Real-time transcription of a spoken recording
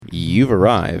You've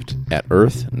arrived at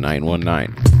Earth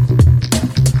 919.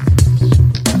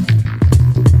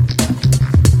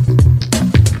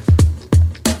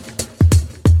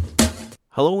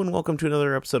 Hello and welcome to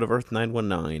another episode of Earth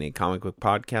 919, a comic book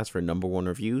podcast for number one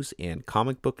reviews and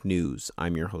comic book news.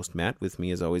 I'm your host, Matt. With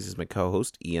me, as always, is my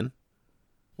co-host, Ian.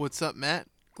 What's up, Matt?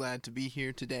 Glad to be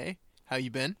here today. How you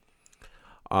been?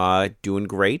 Doing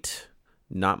great.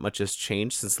 Not much has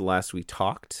changed since the last we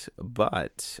talked,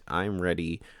 but I'm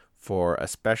ready for a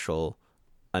special,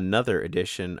 another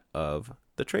edition of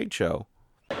The Trade Show.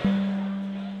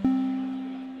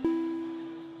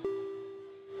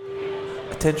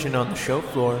 Attention on the show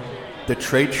floor. The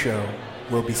trade show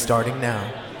will be starting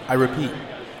now. I repeat,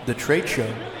 the trade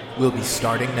show will be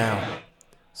starting now.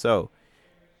 So,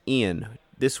 Ian,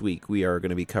 this week we are going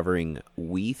to be covering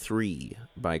We Three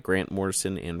by Grant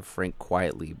Morrison and Frank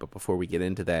Quitely. But before we get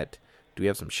into that, do we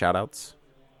have some shout-outs?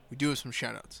 We do have some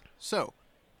shout-outs. So,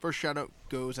 first shout-out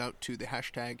goes out to the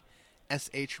hashtag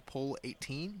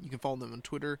SHPoll18. You can follow them on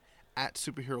Twitter at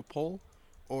SuperheroPoll,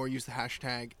 or use the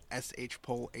hashtag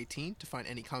SHPoll18 to find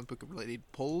any comic book-related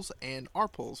polls and our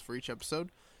polls for each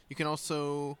episode. You can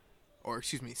also,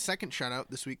 second shout-out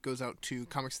this week goes out to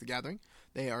Comics The Gathering.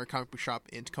 They are a comic book shop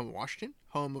in Tacoma, Washington,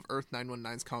 home of Earth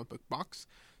 919's comic book box.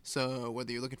 So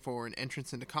whether you're looking for an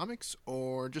entrance into comics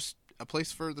or just a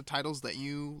place for the titles that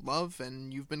you love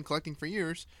and you've been collecting for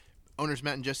years, owners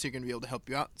Matt and Jesse are going to be able to help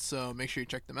you out, so make sure you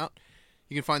check them out.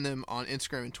 You can find them on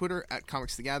Instagram and Twitter at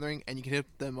Comics The Gathering, and you can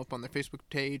hit them up on their Facebook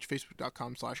page,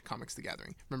 facebook.com/Comics The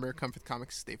Gathering. Remember, come for the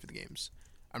comics, stay for the games.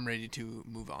 I'm ready to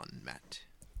move on, Matt.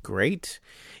 Great.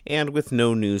 And with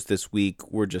no news this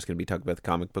week, we're just going to be talking about the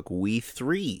comic book We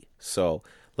Three. So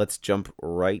let's jump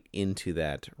right into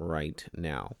that right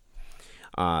now.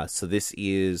 So this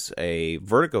is a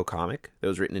Vertigo comic that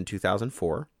was written in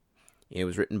 2004. It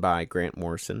was written by Grant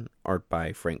Morrison, art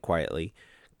by Frank Quitely,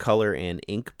 color and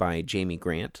ink by Jamie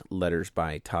Grant, letters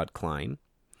by Todd Klein.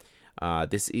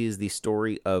 This is the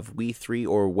story of We Three,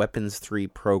 or Weapons 3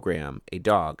 program, a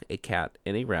dog, a cat,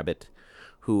 and a rabbit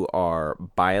who are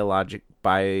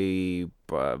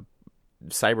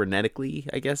cybernetically,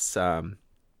 I guess,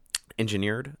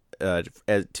 engineered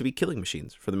to be killing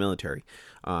machines for the military.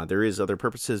 There is other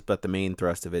purposes, but the main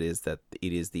thrust of it is that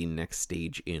it is the next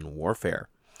stage in warfare.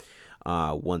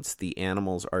 Once the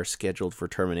animals are scheduled for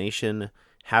termination,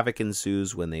 havoc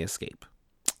ensues when they escape.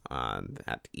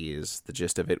 That is the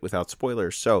gist of it without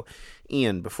spoilers. So,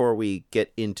 Ian, before we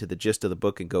get into the gist of the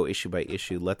book and go issue by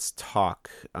issue, let's talk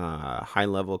high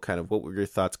level, kind of what were your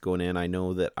thoughts going in? I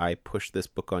know that I pushed this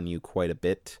book on you quite a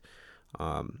bit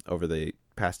over the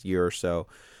past year or so.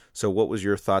 So what was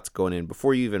your thoughts going in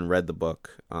before you even read the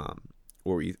book? What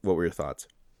were your thoughts?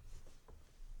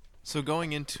 So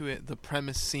going into it, the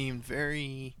premise seemed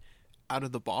very out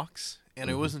of the box, and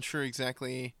I wasn't sure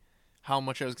exactly how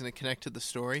much I was going to connect to the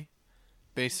story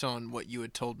based on what you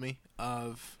had told me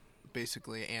of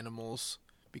basically animals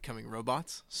becoming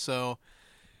robots. So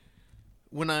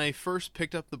when I first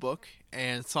picked up the book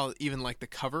and saw even like the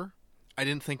cover, I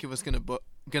didn't think it was going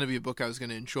to be a book I was going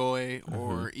to enjoy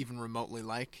or even remotely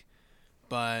like.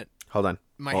 But hold on,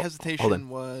 my hesitation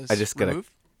was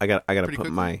removed. I gotta put quickly.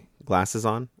 my glasses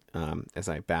on as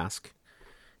I bask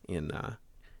in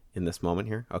this moment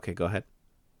here. Okay, go ahead.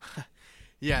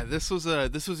 Yeah, this was a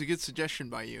good suggestion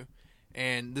by you,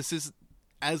 and this is,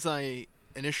 as I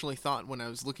initially thought when I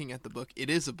was looking at the book, it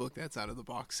is a book that's out of the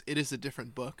box. It is a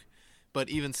different book, but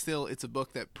even still, it's a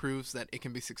book that proves that it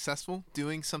can be successful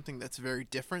doing something that's very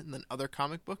different than other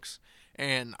comic books,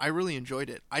 and I really enjoyed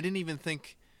it. I didn't even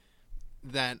think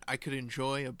that I could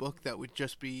enjoy a book that would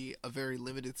just be a very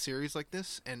limited series like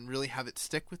this and really have it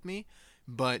stick with me,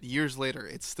 but years later,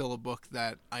 it's still a book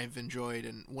that I've enjoyed,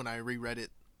 and when I reread it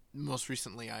most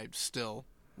recently, I still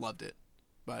loved it.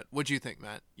 But what do you think,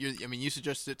 Matt? You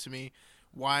suggested it to me.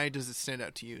 Why does it stand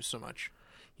out to you so much?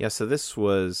 Yeah, so this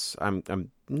was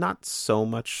I'm not so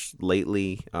much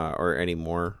lately or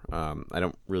anymore. I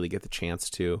don't really get the chance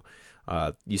to.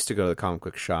 Used to go to the comic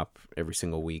book shop every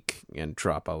single week and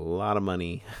drop a lot of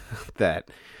money that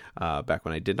back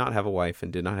when I did not have a wife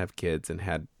and did not have kids and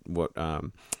had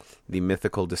the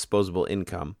mythical disposable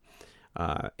income.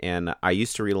 And I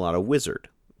used to read a lot of Wizard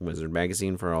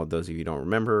magazine, for all those of you who don't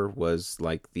remember, was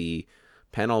like the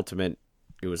penultimate.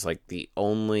 It was like the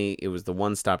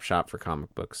one-stop shop for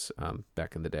comic books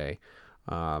back in the day.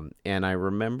 And I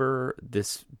remember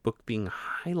this book being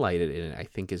highlighted in it, I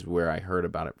think is where I heard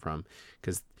about it from.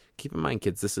 Because keep in mind,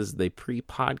 kids, this is the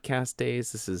pre-podcast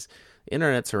days. This is,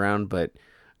 internet's around, but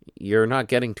you're not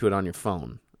getting to it on your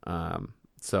phone.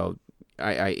 So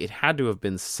it had to have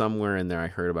been somewhere in there I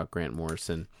heard about Grant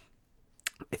Morrison.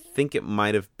 I think it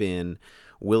might have been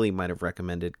Willie might have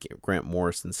recommended Grant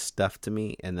Morrison's stuff to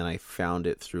me, and then I found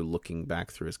it through looking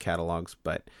back through his catalogs.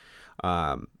 But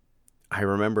I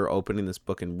remember opening this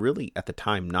book and really at the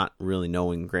time not really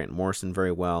knowing Grant Morrison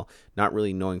very well, not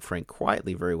really knowing Frank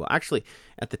Quitely very well. Actually,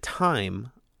 at the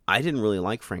time, I didn't really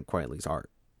like Frank Quitely's art.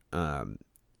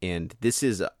 And this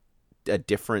is a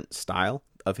different style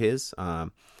of his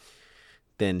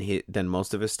than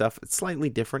most of his stuff. It's slightly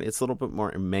different. It's a little bit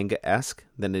more manga-esque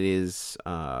than it is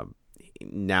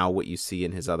now what you see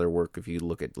in his other work. If you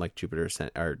look at like Jupiter's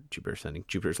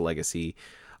Legacy,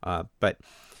 but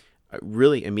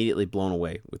really immediately blown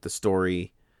away with the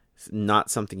story. It's not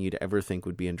something you'd ever think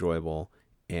would be enjoyable,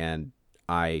 and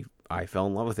I fell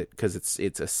in love with it because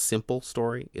it's a simple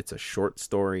story. It's a short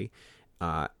story.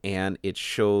 And it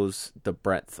shows the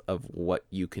breadth of what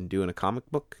you can do in a comic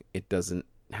book. It doesn't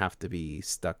have to be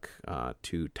stuck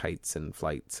to tights and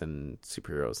flights and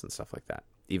superheroes and stuff like that,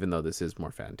 even though this is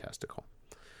more fantastical.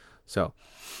 So,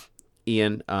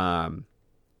 Ian,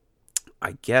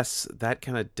 I guess that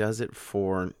kind of does it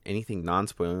for anything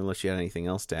non-spoiler, unless you had anything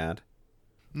else to add.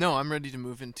 No, I'm ready to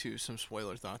move into some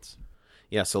spoiler thoughts.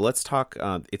 Yeah, so let's talk.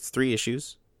 It's 3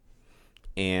 issues.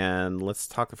 And let's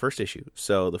talk the first issue.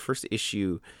 So the first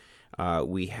issue,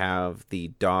 we have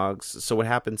the dogs. So what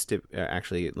happens to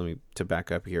to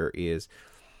back up here is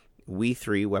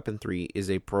Weapon 3 is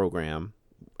a program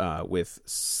with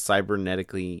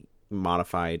cybernetically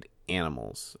modified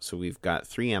animals. So we've got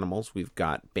 3 animals. We've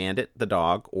got Bandit the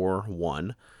dog, or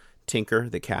 1, Tinker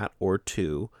the cat, or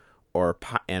 2,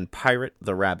 and Pirate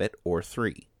the rabbit, or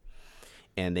 3.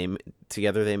 And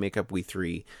together they make up We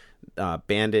 3.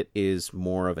 Bandit is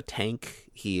more of a tank.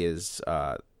 He is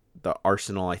the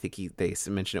arsenal. I think they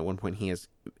mentioned at one point he has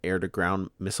air-to-ground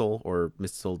missile or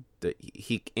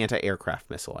anti-aircraft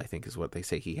missile, I think is what they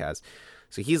say he has.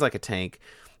 So he's like a tank.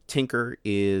 Tinker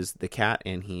is the cat,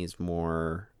 and he's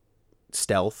more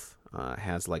stealth.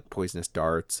 Has like poisonous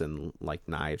darts and like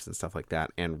knives and stuff like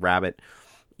that. And Rabbit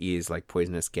is like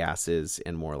poisonous gases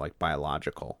and more like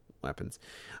biological weapons.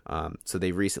 So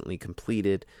they recently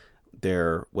completed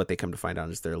what they come to find out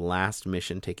is their last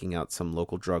mission, taking out some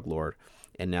local drug lord,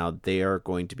 and now they are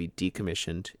going to be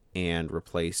decommissioned and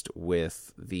replaced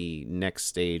with the next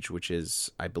stage, which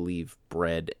is, I believe,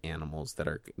 bred animals that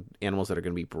are going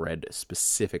to be bred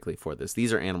specifically for this.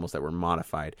 These are animals that were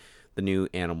modified. The new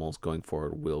animals going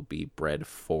forward will be bred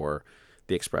for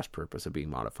the express purpose of being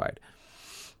modified.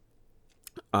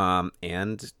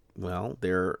 And well,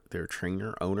 their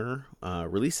trainer owner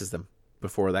releases them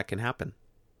before that can happen.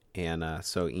 And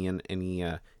so, Ian, any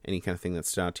kind of thing that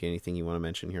stood out to you, anything you want to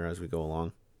mention here as we go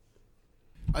along?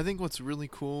 I think what's really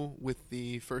cool with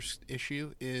the first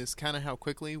issue is kind of how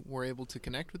quickly we're able to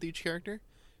connect with each character,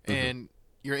 and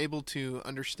you're able to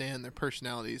understand their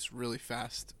personalities really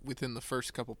fast within the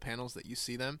first couple panels that you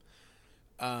see them.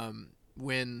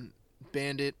 When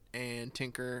Bandit and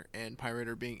Tinker and Pirate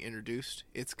are being introduced,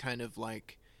 it's kind of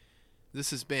like,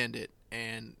 this is Bandit,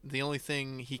 and the only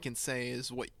thing he can say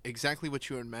is exactly what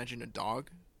you would imagine a dog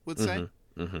would say.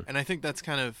 And I think that's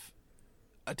kind of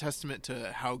a testament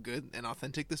to how good and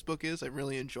authentic this book is. I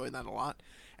really enjoyed that a lot.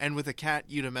 And with a cat,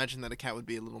 you'd imagine that a cat would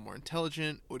be a little more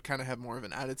intelligent, would kind of have more of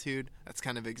an attitude. That's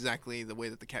kind of exactly the way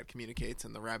that the cat communicates,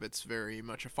 and the rabbit's very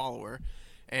much a follower.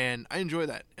 And I enjoy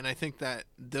that. And I think that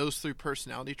those 3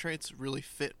 personality traits really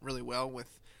fit really well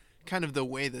with kind of the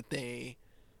way that they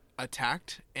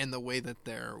attacked and the way that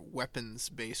their weapons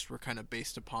based were kind of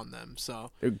based upon them. So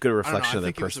a good reflection of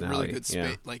their personality. I think it was a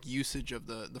really good usage of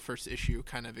the first issue,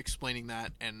 kind of explaining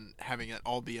that and having it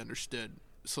all be understood,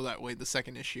 so that way the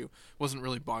second issue wasn't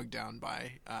really bogged down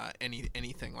by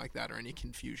anything like that or any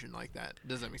confusion like that.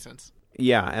 Does that make sense?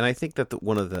 Yeah, and I think that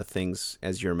one of the things,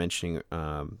 as you're mentioning,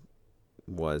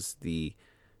 was the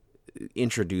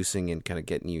introducing and kind of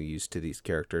getting you used to these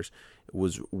characters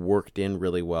was worked in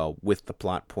really well with the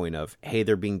plot point of, hey,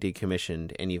 they're being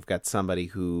decommissioned, and you've got somebody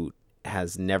who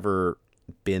has never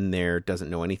been there, doesn't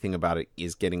know anything about it,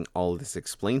 is getting all of this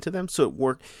explained to them. So it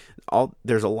worked.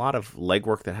 There's a lot of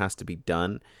legwork that has to be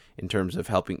done in terms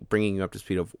of bringing you up to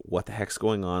speed of what the heck's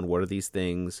going on, what are these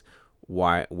things,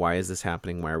 why is this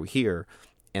happening, why are we here,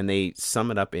 and they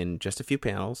sum it up in just a few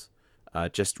panels,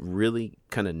 just really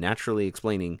kind of naturally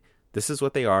explaining, this is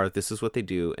what they are, this is what they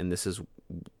do, and this is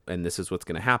what's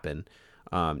going to happen.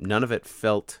 None of it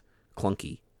felt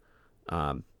clunky,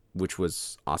 which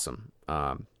was awesome.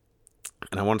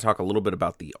 And I want to talk a little bit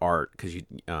about the art, because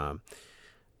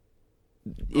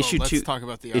let's talk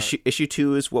about the art. Issue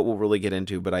 2 is what we'll really get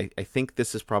into, but I think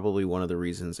this is probably one of the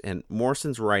reasons. And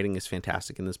Morrison's writing is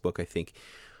fantastic in this book. I think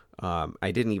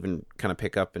I didn't even kind of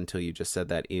pick up until you just said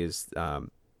that, is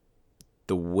the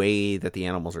the way that the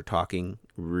animals are talking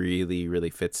really, really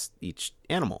fits each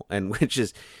animal. And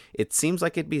it seems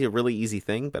like it'd be a really easy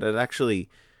thing, but it actually,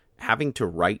 having to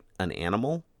write an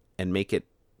animal and make it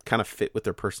kind of fit with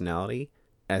their personality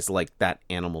as like that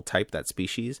animal type, that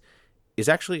species, is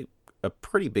actually a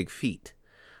pretty big feat,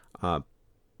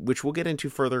 which we'll get into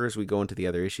further as we go into the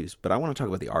other issues. But I want to talk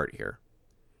about the art here.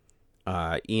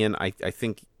 Ian, I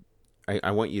think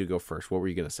I want you to go first. What were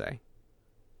you going to say?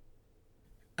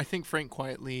 I think Frank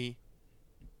Quietly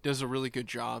does a really good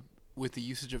job with the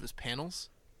usage of his panels.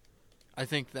 I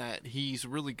think that he's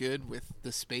really good with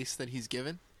the space that he's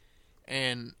given.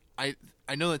 And I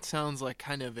know that sounds like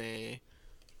kind of a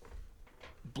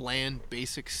bland,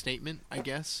 basic statement, I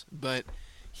guess, but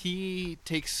he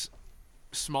takes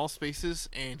small spaces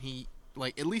and he,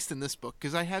 like, at least in this book,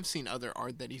 because I have seen other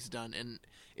art that he's done, and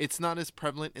it's not as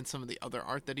prevalent in some of the other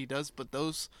art that he does, but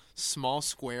those small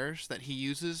squares that he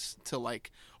uses to,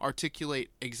 like, articulate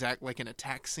like an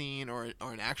attack scene or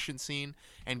an action scene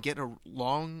and get a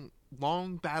long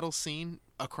battle scene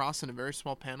across in a very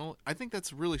small panel, I think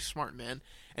that's really smart, man.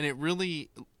 And it really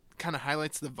kind of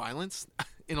highlights the violence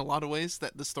in a lot of ways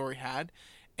that the story had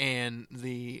and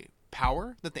the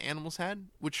power that the animals had,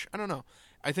 which, I don't know,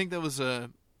 I think that was a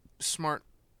smart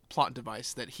plot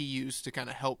device that he used to kind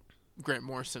of help Grant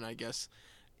Morrison, I guess,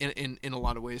 in a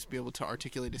lot of ways be able to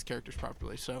articulate his characters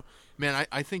properly. So, man,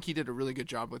 I think he did a really good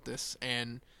job with this,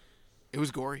 and it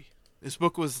was gory. This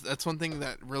book that's one thing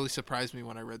that really surprised me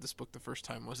when I read this book the first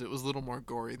time, was it was a little more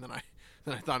gory than I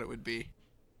thought it would be.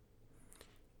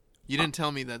 You didn't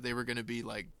tell me that they were going to be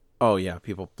like, oh yeah,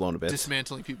 people blown to bits,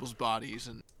 dismantling people's bodies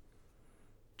and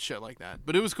shit like that.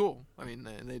 But it was cool. I mean,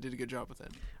 they did a good job with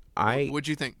it. What'd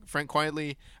you think? Frank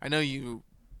Quietly, I know you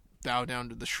bow down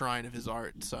to the shrine of his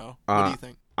art, so what do you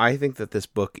think? I think that this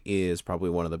book is probably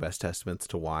one of the best testaments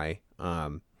to why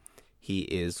he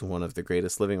is one of the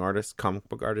greatest living artists, comic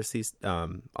book artists he's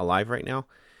alive right now.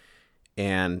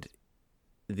 And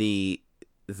the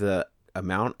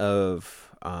amount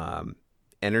of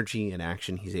energy and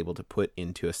action he's able to put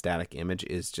into a static image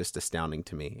is just astounding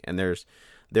to me. And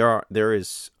there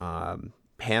is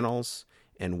panels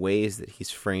and ways that he's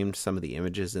framed some of the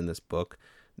images in this book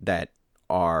that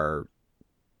are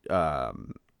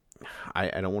I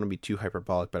don't want to be too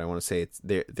hyperbolic, but I want to say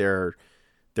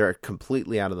they're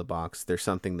completely out of the box. There's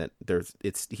something that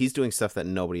he's doing stuff that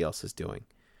nobody else is doing.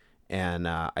 And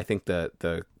I think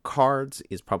the cards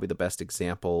is probably the best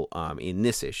example in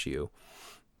this issue.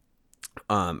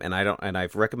 And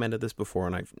I've recommended this before,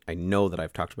 and I know that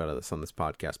I've talked about this on this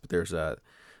podcast, but there's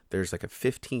like a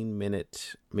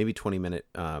 15-minute, maybe 20-minute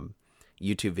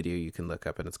YouTube video you can look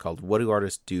up, and it's called "What Do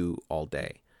Artists Do All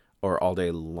Day?" or "All Day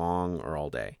Long" or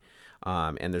 "All Day."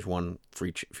 And there's one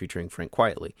featuring Frank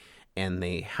Quietly, and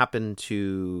they happen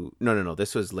to no,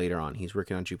 this was later on. He's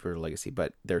working on Jupiter Legacy,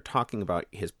 but they're talking about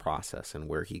his process and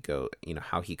where he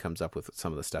how he comes up with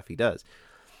some of the stuff he does.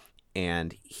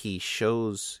 And he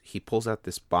pulls out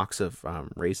this box of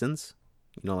raisins,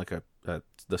 like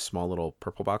the small little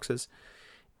purple boxes,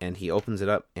 and he opens it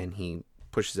up and he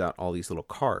pushes out all these little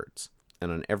cards,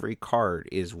 and on every card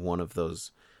is one of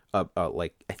those. I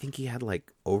think he had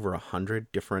like over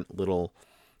 100 different little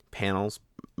panels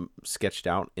sketched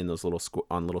out in those little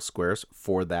squares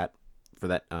for that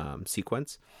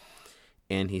sequence.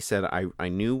 And he said, I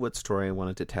knew what story I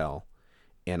wanted to tell,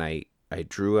 and I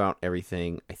drew out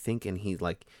everything, I think, and he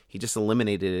just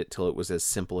eliminated it till it was as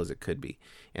simple as it could be.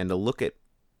 And to look at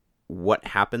what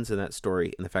happens in that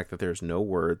story and the fact that there's no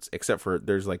words, except for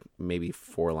there's like maybe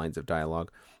 4 lines of dialogue,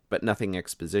 but nothing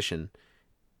exposition,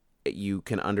 you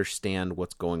can understand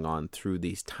what's going on through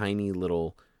these tiny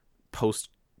little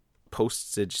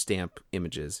postage stamp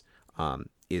images.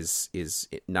 Is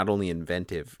not only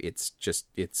inventive, it's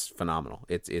phenomenal.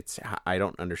 It's I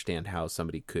don't understand how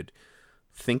somebody could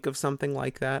think of something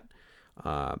like that,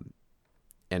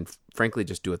 and frankly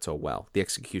just do it so well. The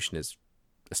execution is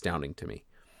astounding to me.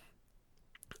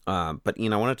 But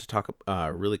I wanted to talk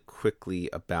really quickly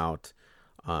about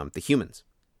the humans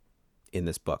in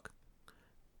this book.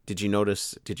 Did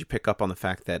you pick up on the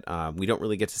fact that we don't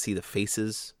really get to see the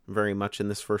faces very much in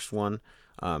this first one?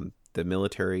 The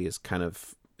military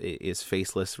is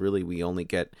faceless. Really, we only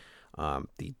get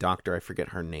the doctor. I forget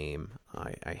her name.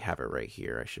 I have it right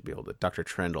here. I should be able to. Dr.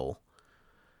 Trendle.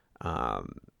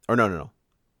 Or no.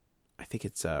 I think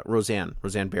it's Roseanne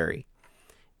Barry.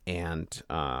 And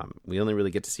we only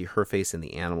really get to see her face and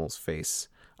the animal's face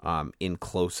in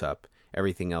close-up.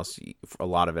 Everything else, a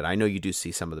lot of it, I know you do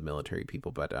see some of the military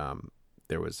people, but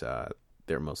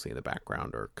they're mostly in the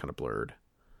background or kind of blurred.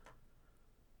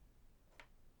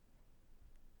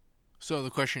 So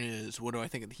the question is, what do I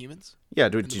think of the humans? Yeah,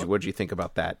 what do you think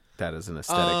about that as an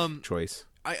aesthetic choice?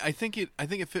 I think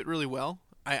it fit really well.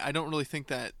 I don't really think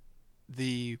that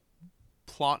the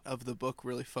plot of the book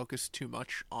really focused too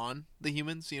much on the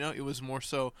humans. It was more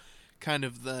so kind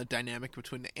of the dynamic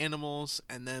between the animals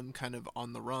and them kind of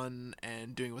on the run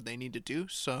and doing what they need to do.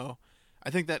 So I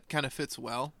think that kind of fits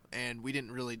well. And we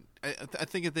didn't really. I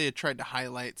think if they had tried to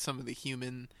highlight some of the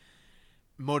human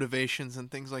motivations and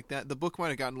things like that, the book might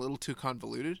have gotten a little too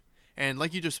convoluted. And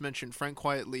like you just mentioned, Frank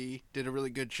Quietly did a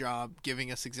really good job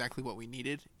giving us exactly what we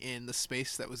needed in the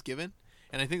space that was given.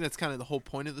 And I think that's kind of the whole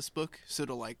point of this book. So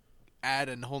to like add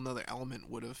a whole nother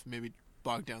element would have maybe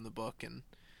bogged down the book and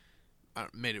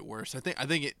made it worse. I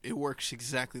think it works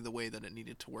exactly the way that it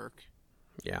needed to work.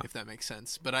 Yeah, if that makes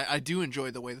sense. But I do enjoy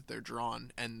the way that they're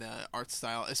drawn and the art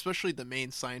style, especially the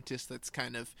main scientist that's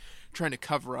kind of trying to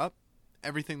cover up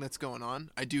everything that's going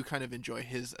on. I do kind of enjoy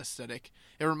his aesthetic.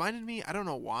 It reminded me, I don't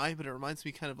know why, but it reminds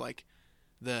me kind of like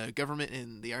the government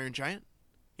in The Iron Giant.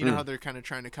 You know how they're kind of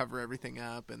trying to cover everything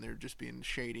up and they're just being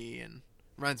shady, and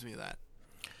reminds me of that.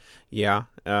 Yeah.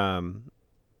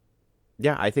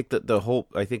 Yeah, I think that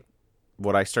I think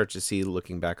what I start to see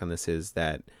looking back on this is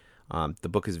that the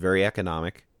book is very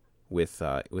economic with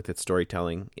its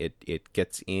storytelling. It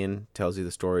gets in, tells you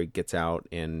the story, gets out,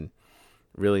 and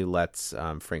really lets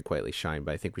Frank Quietly shine.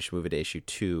 But I think we should move it to issue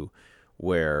 2,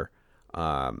 where,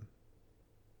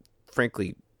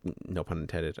 frankly, no pun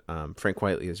intended, Frank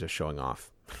Quietly is just showing off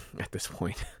at this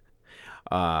point.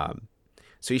 So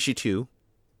issue 2,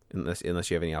 unless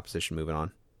you have any opposition, moving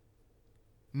on.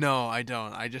 No, I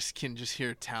don't. I just can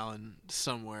hear Talon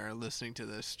somewhere listening to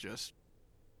this. Just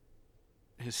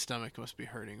his stomach must be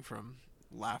hurting from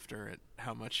laughter at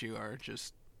how much you are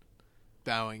just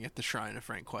bowing at the shrine of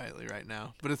Frank Quietly right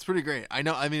now. But it's pretty great. I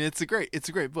know. I mean, it's a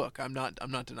great book. I'm not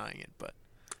denying it, but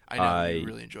I know you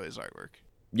really enjoy his artwork.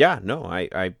 Yeah, no,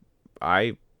 I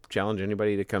challenge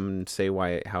anybody to come and say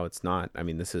how it's not. I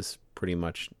mean, this is pretty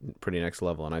next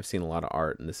level, and I've seen a lot of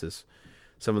art, and this is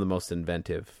some of the most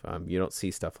inventive. You don't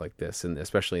see stuff like this, and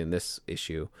especially in this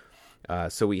issue.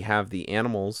 So we have the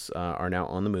animals are now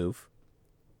on the move,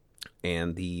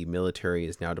 and the military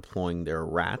is now deploying their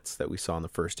rats that we saw in the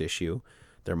first issue.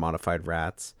 They're modified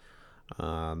rats.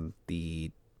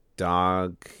 The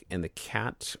dog and the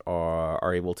cat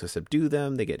are able to subdue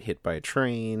them. They get hit by a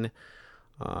train.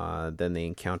 Then they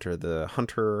encounter the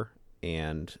hunter,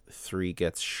 and 3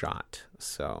 gets shot.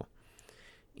 So,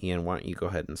 Ian, why don't you go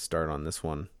ahead and start on this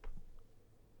one?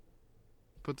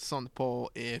 Put this on the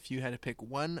poll. If you had to pick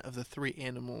one of the 3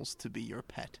 animals to be your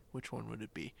pet, which one would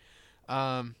it be?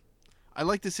 I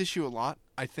like this issue a lot.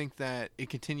 I think that it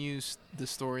continues the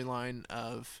storyline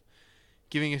of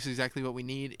giving us exactly what we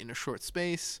need in a short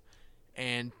space.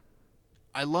 And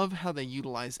I love how they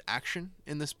utilize action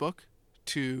in this book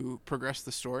to progress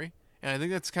the story. And I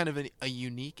think that's kind of a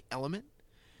unique element,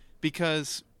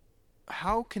 because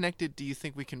how connected do you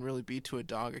think we can really be to a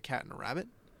dog, a cat, and a rabbit?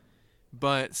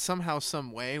 But somehow,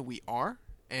 some way, we are,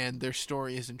 and their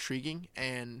story is intriguing.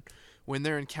 And when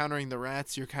they're encountering the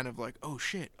rats, you're kind of like, oh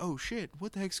shit,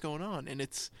 what the heck's going on? And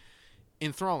it's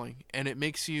enthralling, and it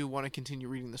makes you want to continue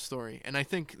reading the story. And I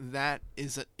think that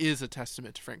is a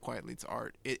testament to Frank Quietly's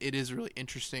art. It is really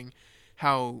interesting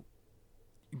how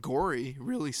gory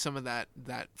really some of that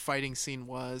fighting scene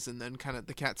was, and then kind of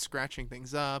the cat scratching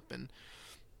things up, and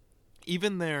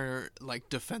even their like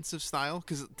defensive style,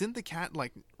 because didn't the cat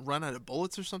like run out of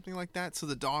bullets or something like that? So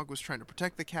the dog was trying to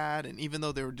protect the cat, and even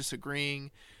though they were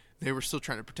disagreeing, they were still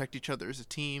trying to protect each other as a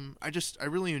team. I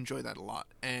really enjoy that a lot,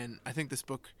 and I think this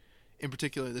book in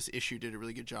particular, this issue, did a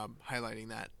really good job highlighting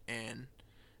that. And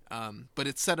but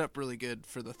it's set up really good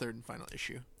for the 3rd and final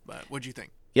issue. But what'd you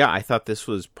think? Yeah, I thought this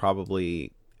was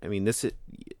probably, I mean,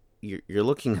 you're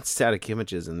looking at static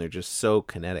images, and they're just so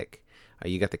kinetic.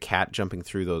 You got the cat jumping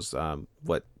through those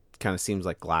what kind of seems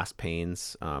like glass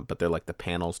panes, but they're like the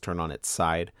panels turn on its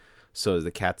side, so the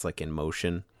cat's like in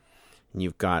motion. And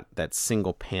you've got that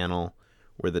single panel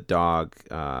where the dog,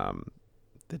 the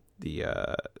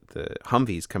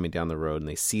Humvee's coming down the road, and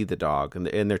they see the dog,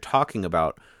 and they're talking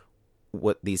about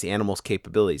what these animals'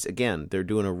 capabilities. Again, they're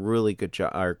doing a really good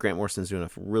job, or Grant Morrison's doing a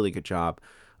really good job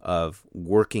of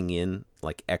working in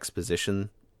like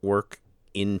exposition work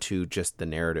into just the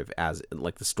narrative as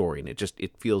like the story, and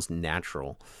it feels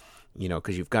natural,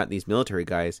 because you've got these military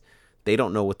guys. They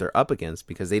don't know what they're up against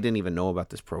because they didn't even know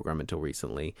about this program until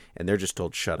recently, and they're just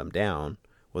told shut them down.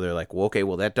 Well, they're like, well, okay,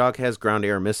 well, that dog has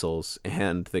ground-air missiles,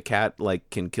 and the cat like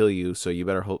can kill you, so you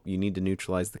better hope you need to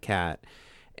neutralize the cat.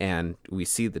 And we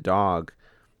see the dog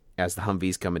as the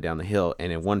Humvee's coming down the hill,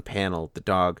 and in one panel, the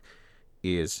dog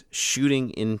is shooting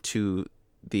into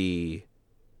the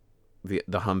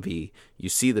Humvee, you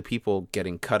see the people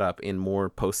getting cut up in more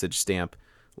postage stamp,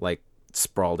 like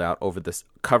sprawled out over this,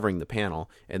 covering the panel,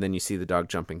 and then you see the dog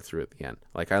jumping through at the end.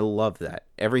 Like, I love that.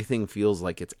 Everything feels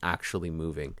like it's actually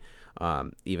moving,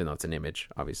 even though it's an image,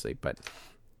 obviously. But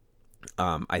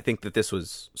I think that this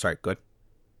was, sorry, good.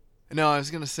 No, I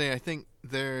was gonna say, I think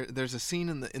there's a scene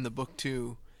in the book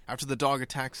too, after the dog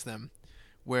attacks them,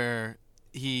 where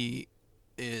he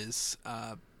is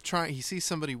he sees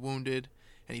somebody wounded,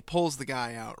 and he pulls the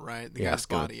guy out, right? The guy's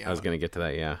body out. I was gonna get to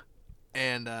that, yeah.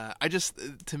 And I just,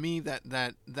 to me,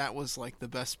 that was like the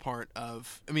best part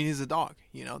of. I mean, he's a dog,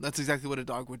 you know. That's exactly what a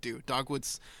dog would do. Dog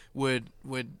would.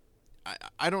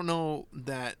 I don't know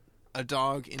that a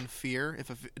dog in fear, if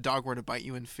a dog were to bite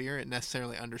you in fear, it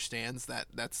necessarily understands that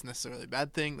that's necessarily a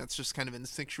bad thing. That's just kind of an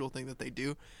instinctual thing that they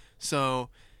do. So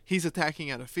he's attacking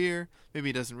out of fear. Maybe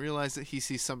he doesn't realize that he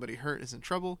sees somebody hurt, is in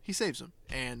trouble. He saves him.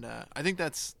 And I think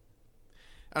that's,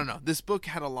 I don't know. This book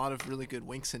had a lot of really good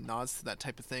winks and nods to that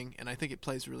type of thing, and I think it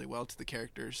plays really well to the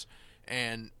characters.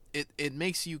 And it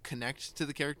makes you connect to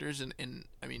the characters, and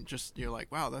I mean, just, you're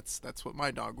like, wow, that's what my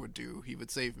dog would do. He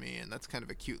would save me, and that's kind of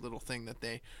a cute little thing that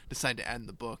they decide to add in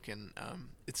the book. And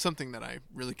it's something that I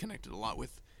really connected a lot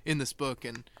with in this book.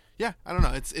 And yeah, I don't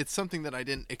know. It's something that I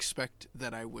didn't expect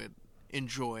that I would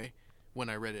enjoy when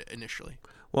I read it initially.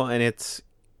 Well, and it's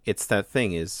that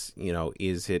thing is, you know,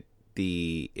 is the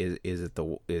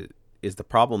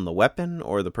problem the weapon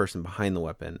or the person behind the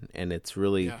weapon? And it's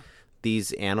really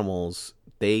these animals,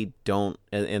 they don't,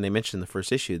 and they mentioned in the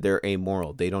first issue, they're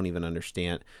amoral. They don't even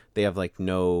understand. They have like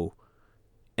no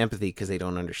empathy because they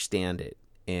don't understand it.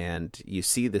 And you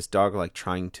see this dog like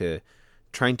trying to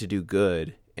do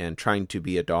good and trying to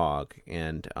be a dog,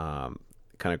 and kind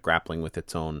of grappling with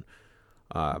its own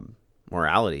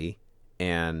morality.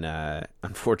 And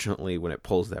unfortunately, when it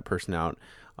pulls that person out,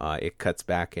 it cuts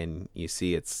back and you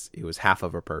see it was half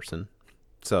of a person.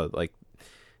 So like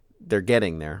they're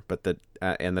getting there, but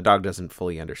and the dog doesn't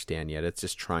fully understand yet. It's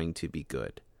just trying to be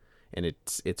good, and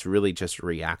it's really just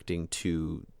reacting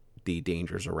to the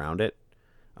dangers around it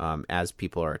as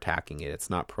people are attacking it. It's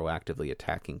not proactively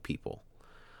attacking people.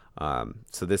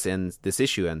 So this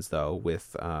issue ends though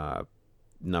with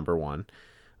number 1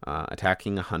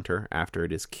 attacking a hunter after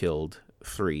it has killed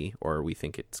 3, or we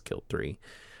think it's killed 3.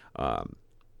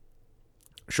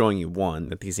 Showing you, 1,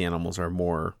 that these animals are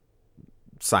more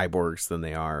cyborgs than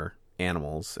they are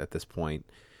animals at this point,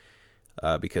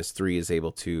 because 3 is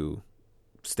able to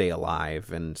stay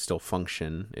alive and still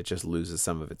function. It just loses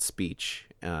some of its speech.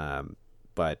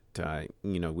 But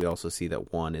you know, we also see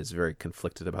that 1 is very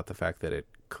conflicted about the fact that it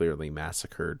clearly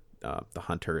massacred the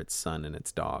hunter, its son, and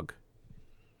its dog.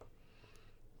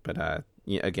 But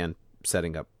again,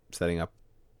 setting up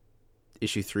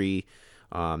issue 3.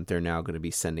 They're now going to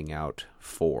be sending out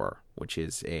 4, which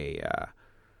is a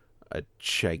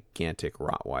gigantic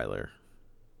Rottweiler,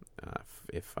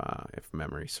 if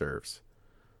memory serves.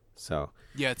 So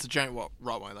yeah, it's a giant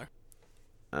Rottweiler.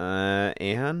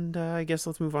 And I guess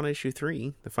let's move on to issue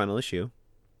 3, the final issue.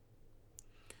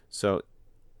 So,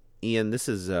 Ian, this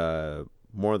is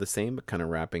more of the same, but kind of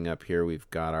wrapping up here. We've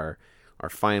got our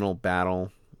final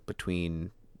battle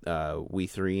between we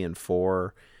 3 and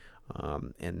 4.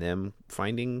 And them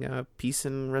finding peace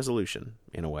and resolution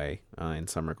in a way, in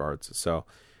some regards. So,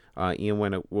 Ian, why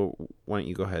don't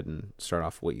you go ahead and start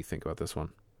off what you think about this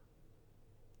one?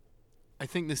 I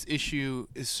think this issue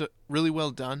is really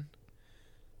well done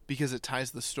because it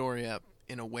ties the story up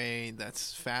in a way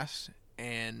that's fast,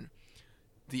 and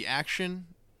the action,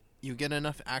 you get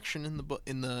enough action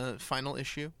in the final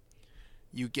issue.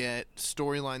 You get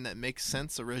storyline that makes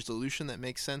sense, a resolution that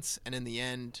makes sense, and in the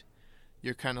end,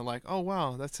 you're kind of like, oh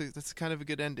wow, that's kind of a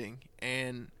good ending.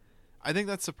 And I think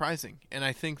that's surprising. And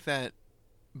I think that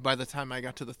by the time I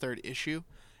got to the 3rd issue,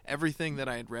 everything that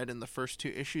I had read in the first 2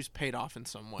 issues paid off in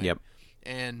some way. Yep.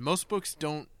 And most books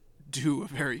don't do a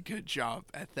very good job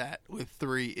at that with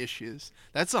 3 issues.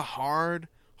 That's a hard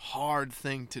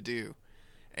thing to do.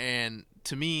 And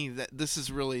to me, this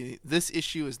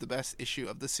issue is the best issue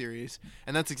of the series,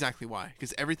 and that's exactly why,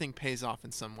 because everything pays off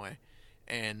in some way.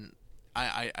 And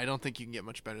I don't think you can get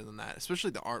much better than that,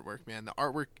 especially the artwork, man. The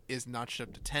artwork is notched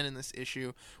up to 10 in this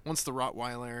issue. Once the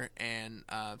Rottweiler and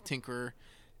Tinker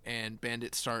and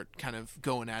Bandit start kind of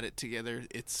going at it together,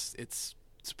 it's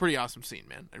a pretty awesome scene,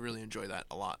 man. I really enjoy that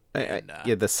a lot.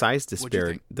 Yeah, the size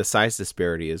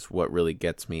disparity is what really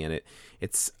gets me, and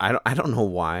I don't know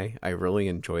why I really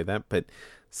enjoy that, but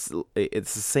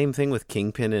it's the same thing with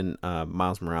Kingpin and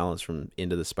Miles Morales from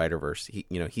Into the Spider-Verse.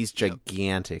 He's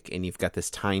gigantic, and you've got this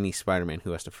tiny Spider-Man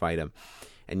who has to fight him,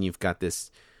 and you've got this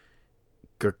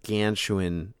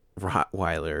gargantuan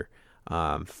Rottweiler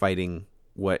fighting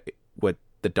what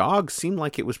the dog seemed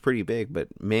like it was pretty big, but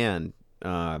man,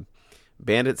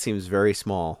 Bandit seems very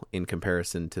small in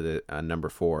comparison to the number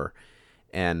 4,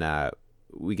 and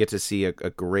we get to see a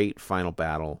great final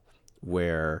battle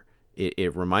where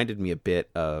it reminded me a bit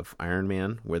of Iron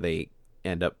Man, where they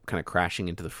end up kind of crashing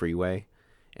into the freeway,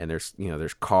 and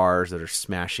there's cars that are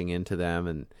smashing into them,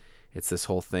 and it's this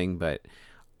whole thing. But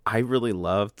I really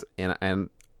loved, and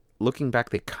looking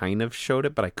back, they kind of showed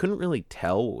it, but I couldn't really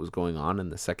tell what was going on in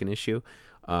the second issue.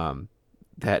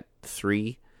 That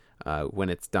 3, when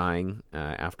it's dying,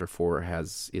 after 4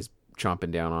 is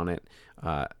chomping down on it,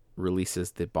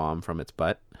 releases the bomb from its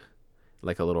butt,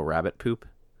 like a little rabbit poop.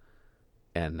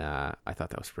 And I thought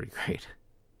that was pretty great.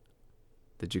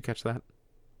 Did you catch that?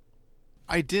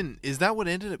 I didn't. Is that what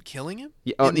ended up killing him?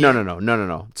 Yeah. Oh,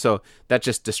 no. So that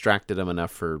just distracted him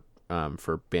enough for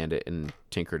Bandit and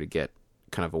Tinker to get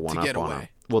kind of a one-up on him.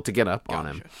 Well, to get up on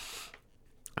him.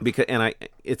 Because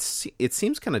it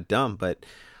seems kind of dumb, but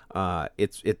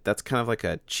that's kind of like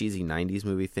a cheesy 90s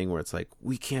movie thing where it's like,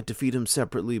 we can't defeat him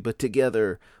separately but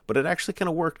together. But it actually kind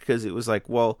of worked, because it was like,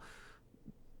 well,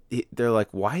 they're like,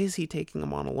 why is he taking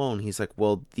him on alone? He's like,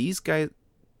 well, this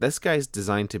guy's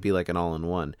designed to be like an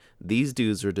all-in-one. These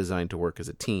dudes are designed to work as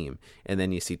a team. And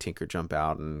then you see Tinker jump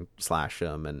out and slash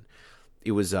him, and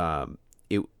it was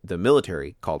the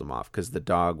military called him off because the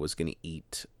dog was going to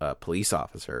eat a police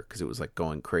officer because it was like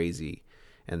going crazy,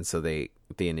 and so they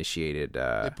initiated.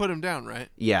 They put him down, right?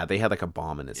 Yeah, they had like a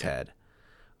bomb in his head,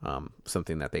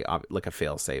 something that they like a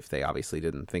fail-safe. They obviously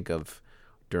didn't think of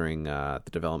during the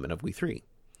development of We3.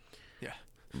 Yeah,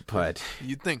 but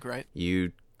you'd think, right?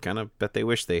 You kind of bet they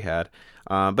wish they had.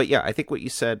 But yeah, I think what you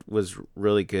said was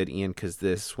really good, Ian, because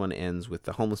this one ends with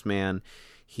the homeless man.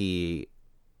 He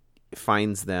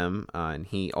finds them, and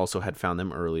he also had found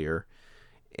them earlier,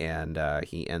 and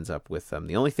he ends up with them.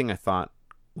 The only thing I thought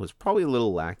was probably a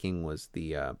little lacking was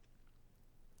the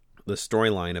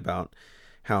storyline about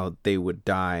how they would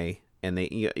die, and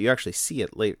you actually see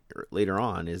it later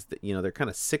on, is that they're kind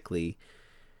of sickly,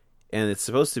 and it's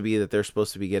supposed to be that they're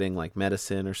supposed to be getting like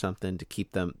medicine or something to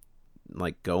keep them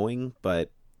like going, but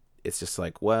it's just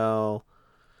like, well,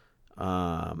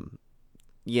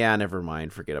 yeah, never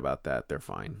mind. Forget about that. They're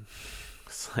fine.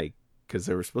 It's like, because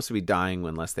they were supposed to be dying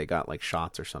unless they got like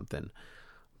shots or something.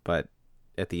 But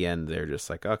at the end, they're just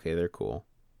like, okay, they're cool.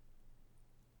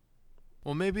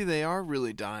 Well, maybe they are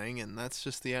really dying, and that's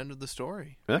just the end of the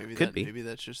story. Yeah, maybe could be. Maybe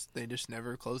that's just they just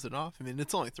never closed it off. I mean,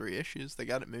 it's only 3 issues. They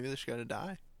got it. Maybe they just got to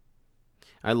die.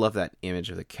 I love that image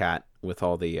of the cat with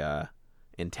all the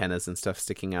antennas and stuff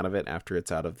sticking out of it after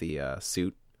it's out of the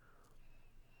suit.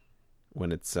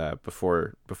 When it's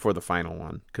before the final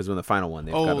one, because when the final one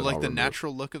they've got it like all the removed.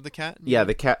 Natural look of the cat. Yeah,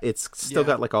 the cat. It's still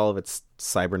got like all of its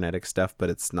cybernetic stuff, but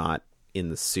it's not in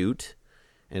the suit,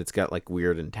 and it's got like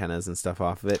weird antennas and stuff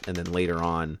off of it. And then later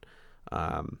on,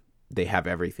 they have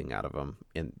everything out of them,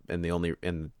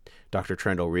 and Dr.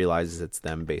 Trendle realizes it's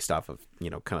them based off of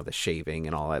kind of the shaving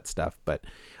and all that stuff. But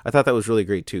I thought that was really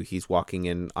great too. He's walking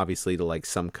in obviously to like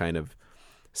some kind of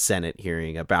Senate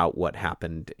hearing about what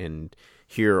happened, and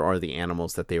here are the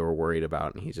animals that they were worried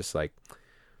about, and he's just like,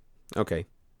 okay,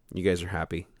 you guys are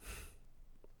happy.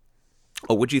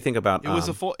 Oh, what'd you think about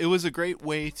it was a great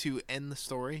way to end the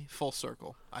story, full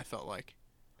circle, I felt like.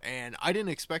 And I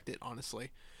didn't expect it,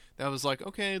 honestly. That was like,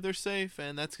 okay, they're safe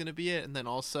and that's gonna be it, and then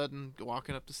all of a sudden,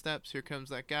 walking up the steps, here comes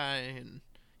that guy, and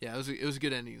yeah, it was a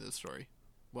good ending to the story.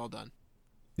 Well done.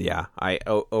 Yeah,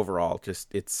 overall just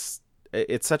it's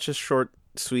such a short,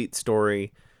 sweet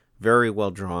story, very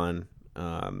well drawn.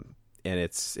 And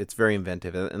it's very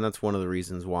inventive, and that's one of the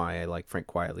reasons why I like Frank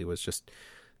Quitely, was just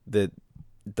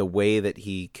the way that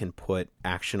he can put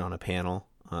action on a panel,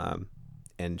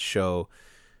 and show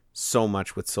so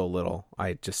much with so little.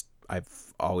 This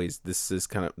probably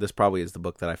is the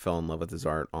book that I fell in love with his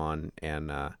art on,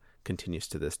 and continues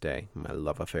to this day, my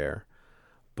love affair.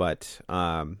 But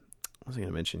what was I going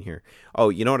to mention here? Oh,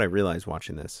 you know what I realized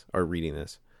watching this or reading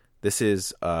this? This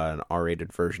is an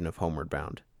R-rated version of Homeward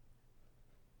Bound.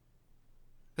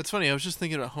 That's funny. I was just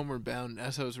thinking about Homeward Bound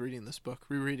as I was reading this book,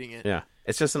 rereading it. Yeah,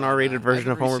 it's just an R-rated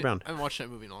version of Homeward Bound. I haven't watched that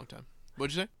movie in a long time.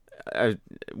 What'd you say?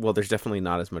 Well, there's definitely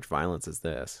not as much violence as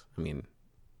this. I mean,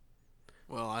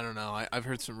 well, I don't know. I've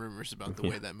heard some rumors about the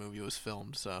way that movie was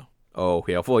filmed. So. Oh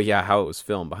yeah, well yeah, how it was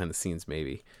filmed behind the scenes,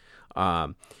 maybe.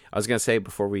 I was gonna say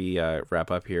before we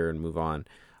wrap up here and move on,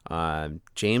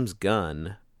 James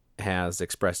Gunn has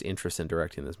expressed interest in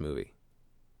directing this movie.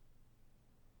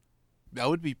 That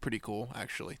would be pretty cool,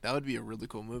 actually. That would be a really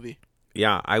cool movie.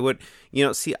 Yeah, I would.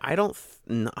 See,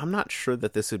 I'm not sure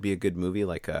that this would be a good movie,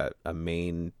 like a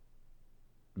main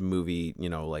movie,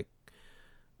 like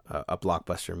a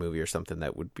blockbuster movie or something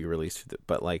that would be released.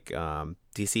 But like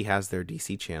DC has their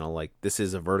DC channel. Like this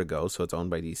is a Vertigo, so it's owned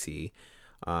by DC.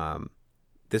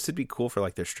 This would be cool for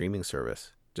like their streaming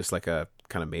service, just like a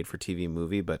kind of made for TV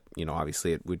movie. But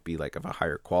obviously it would be like of a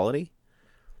higher quality.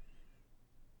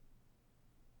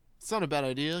 It's not a bad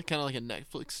idea. Kind of like a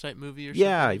Netflix type movie or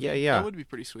something. Yeah. That would be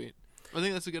pretty sweet. I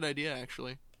think that's a good idea,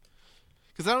 actually.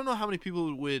 Because I don't know how many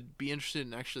people would be interested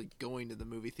in actually going to the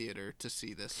movie theater to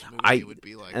see this movie. It would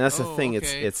be like, and that's the thing.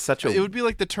 Okay. It's such a. It would be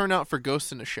like the turnout for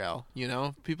Ghost in the Shell.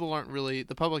 People aren't really,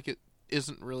 the public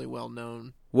isn't really well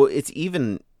known. Well, it's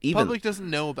even the public doesn't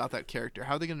know about that character.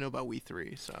 How are they going to know about We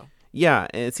 3? So yeah,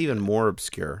 and it's even more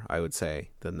obscure, I would say,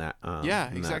 than that.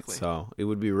 Yeah, exactly. So it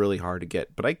would be really hard to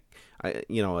get. But I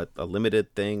a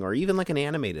limited thing or even like an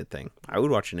animated thing. I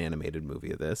would watch an animated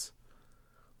movie of this.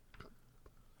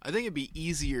 I think it'd be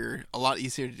a lot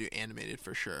easier to do animated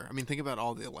for sure. I mean, think about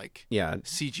all the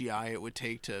CGI it would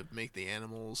take to make the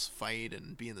animals fight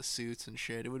and be in the suits and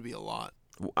shit. It would be a lot.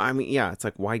 I mean, yeah, it's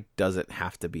like, why does it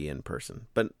have to be in person?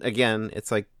 But again,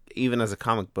 it's like, even as a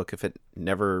comic book, if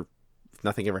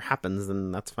nothing ever happens,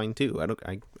 then that's fine too.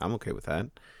 I'm okay with that.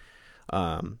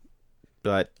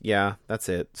 But yeah, that's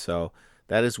it. So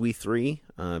that is We 3.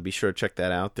 Be sure to check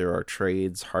that out. There are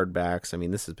trades, hardbacks. I mean,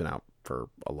 this has been out for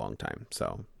a long time,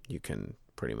 so you can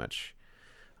pretty much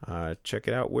check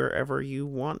it out wherever you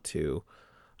want to.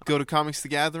 Go to Comics the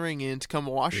Gathering in Tacoma,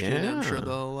 Washington. Yeah. I'm sure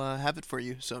they'll have it for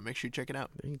you, so make sure you check it out.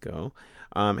 There you go.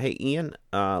 Hey, Ian,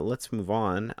 let's move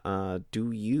on.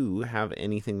 Do you have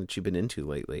anything that you've been into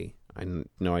lately? I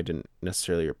know I didn't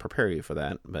necessarily prepare you for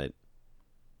that, but...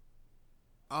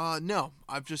 No.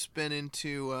 I've just been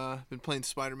been playing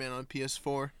Spider-Man on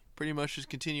PS4. Pretty much just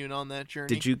continuing on that journey.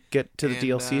 Did you get to the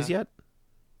DLCs yet?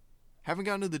 Haven't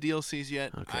gotten to the DLCs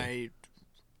yet. Okay.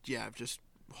 I've just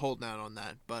holding out on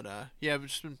that. But I've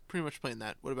just been pretty much playing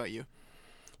that. What about you?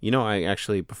 I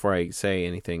actually, before I say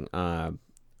anything,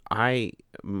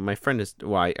 my friend is,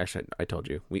 I told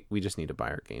you, we just need to buy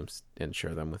our games and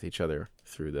share them with each other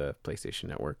through the PlayStation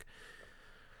Network.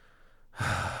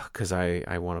 Because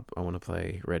I want to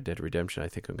play Red Dead Redemption. I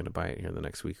think I'm going to buy it here in the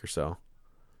next week or so.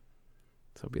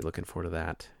 So I'll be looking forward to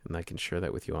that, and I can share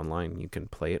that with you online. You can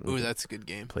play it. Ooh, that's a good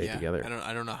game. Play it together.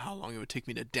 I don't know how long it would take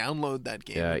me to download that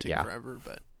game. It would take forever,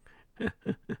 but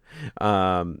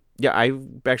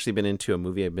I've actually been into a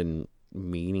movie I've been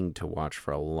meaning to watch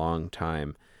for a long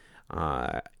time,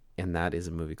 and that is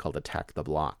a movie called Attack the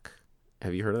Block.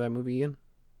 Have you heard of that movie, Ian?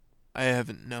 I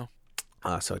haven't. No.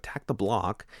 So Attack the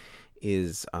Block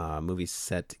is a movie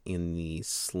set in the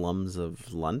slums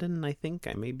of London. I think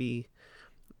I may be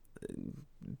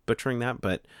butchering that,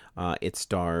 but it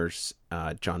stars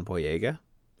John Boyega,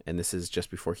 and this is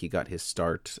just before he got his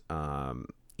start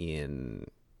in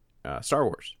Star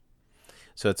Wars.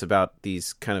 So it's about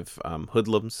these kind of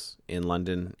hoodlums in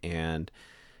London, and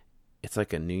it's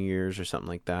like a New Year's or something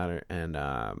like that, and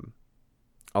all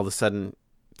of a sudden,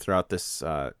 throughout this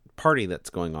party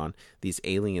that's going on, these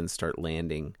aliens start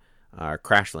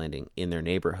crash landing in their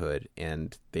neighborhood,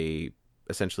 and they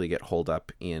essentially get holed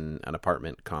up in an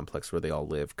apartment complex where they all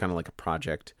live, kind of like a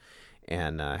project,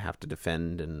 and have to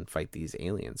defend and fight these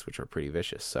aliens, which are pretty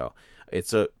vicious. So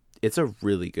it's a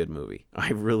really good movie.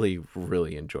 I really,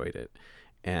 really enjoyed it,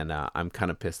 and I'm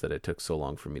kind of pissed that it took so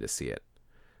long for me to see it.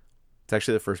 It's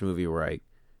actually the first movie where I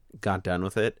got done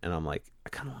with it, and I'm like, I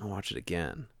kind of want to watch it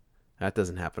again. That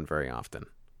doesn't happen very often.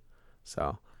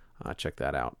 So check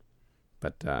that out.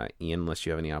 But Ian, unless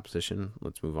you have any opposition,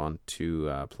 let's move on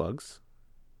to plugs.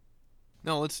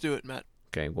 No, let's do it, Matt.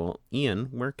 Okay, well, Ian,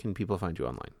 where can people find you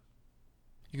online?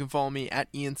 You can follow me at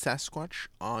Ian Sasquatch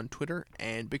on Twitter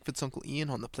and Bigfoot's Uncle Ian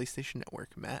on the PlayStation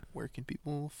Network. Matt, where can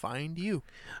people find you?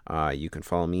 You can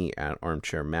follow me at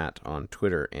Armchair Matt on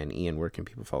Twitter. And Ian, where can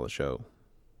people follow the show?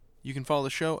 You can follow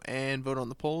the show and vote on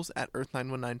the polls at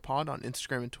Earth919Pod on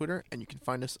Instagram and Twitter. And you can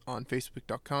find us on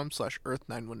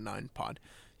Facebook.com/Earth919Pod.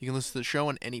 You can listen to the show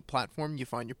on any platform you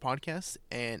find your podcasts,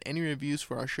 and any reviews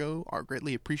for our show are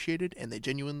greatly appreciated, and they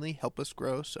genuinely help us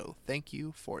grow, so thank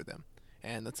you for them.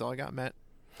 And that's all I got, Matt.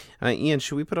 Ian,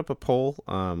 should we put up a poll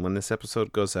when this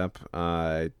episode goes up?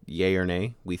 Yay or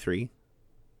nay? We three,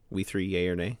 yay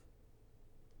or nay?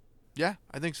 Yeah,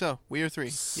 I think so. We are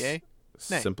 3. Yay?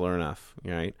 Nay. Simpler enough,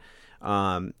 right?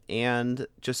 And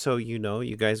just so you know,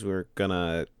 you guys, were going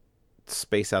to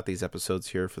space out these episodes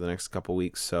here for the next couple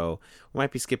weeks, so we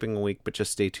might be skipping a week, but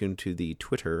just stay tuned to the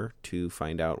Twitter to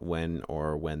find out when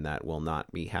that will not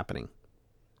be happening.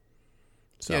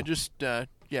 So yeah, just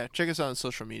check us out on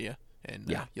social media,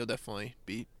 and you'll definitely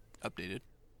be updated.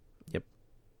 Yep.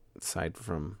 Aside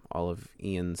from all of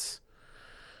Ian's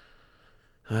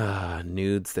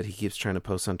nudes that he keeps trying to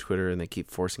post on Twitter, and they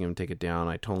keep forcing him to take it down.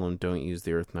 I told him don't use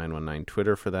the Earth 919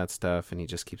 Twitter for that stuff, and he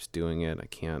just keeps doing it. I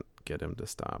can't get him to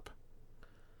stop.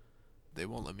 They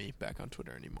won't let me back on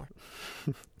Twitter anymore.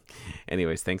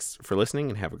 Anyways, thanks for listening,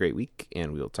 and have a great week,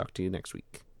 and we'll talk to you next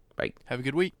week. Bye. Have a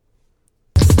good week.